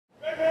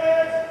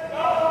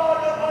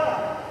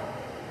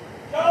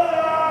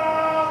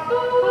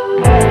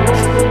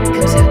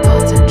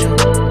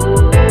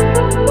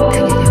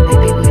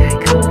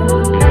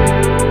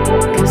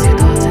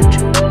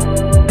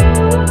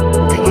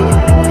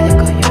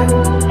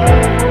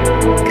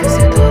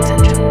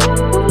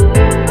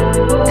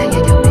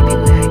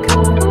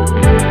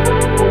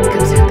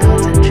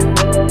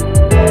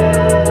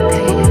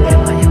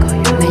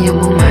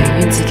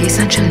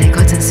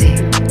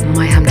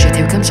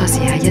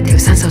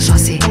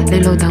你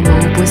老豆無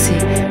本事，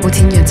冇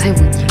錢養妻活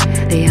兒，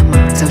你阿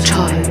嫲就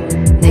啋，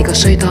你個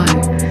衰仔，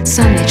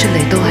生你出嚟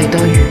都係多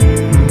餘。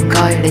唔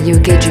該，你要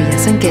記住人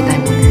生嘅大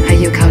門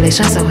係要靠你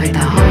雙手去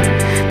打開，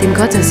掂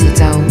嗰陣時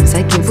就唔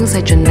駛見風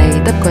駛盡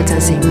𢃇，耷嗰陣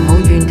時唔好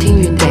怨天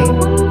怨地。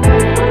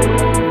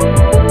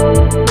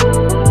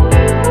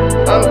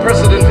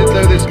Unprecedented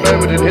though this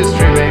moment in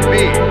history may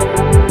be,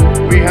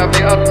 we have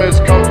the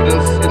utmost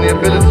confidence in the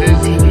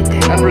abilities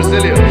and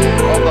resilience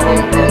of the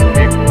Hong Kong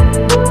people.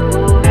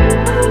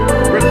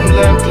 Britain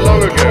learned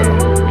long ago,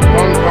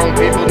 Hong Kong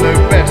people know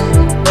best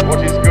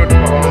what is good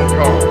for Hong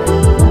Kong.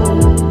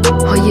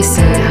 可以試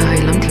下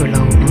去諗條路，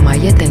唔係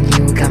一定要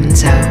咁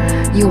走，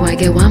要壞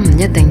嘅話唔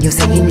一定要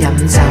食煙飲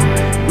酒，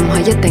唔係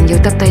一定要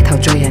耷低頭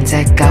做人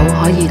隻狗，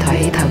可以抬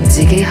起頭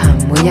自己行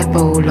每一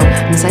步路，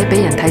唔使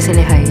俾人睇死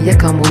你係一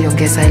個冇用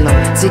嘅細路，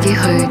自己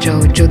去做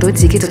做到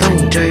自己就當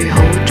然最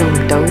好，做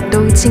唔到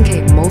都千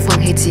祈唔好放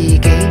棄自己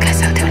，𠝹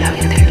手跳樓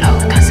飲滴露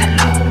蕩失路。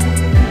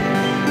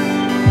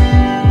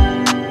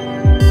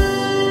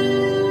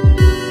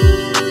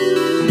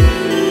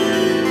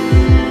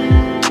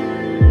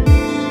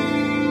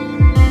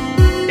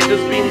It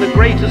has been the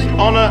greatest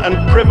honor and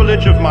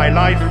privilege of my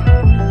life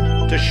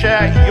to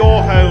share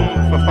your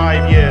home for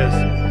 5 years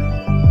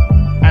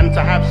and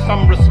to have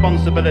some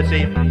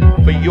responsibility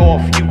for your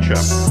future.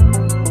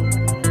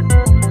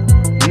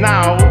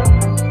 Now,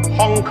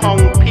 Hong Kong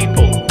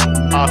people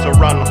are to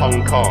run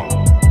Hong Kong.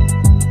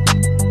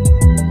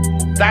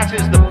 That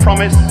is the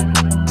promise,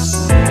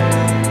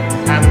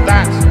 and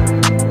that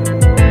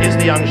is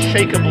the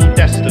unshakable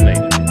destiny.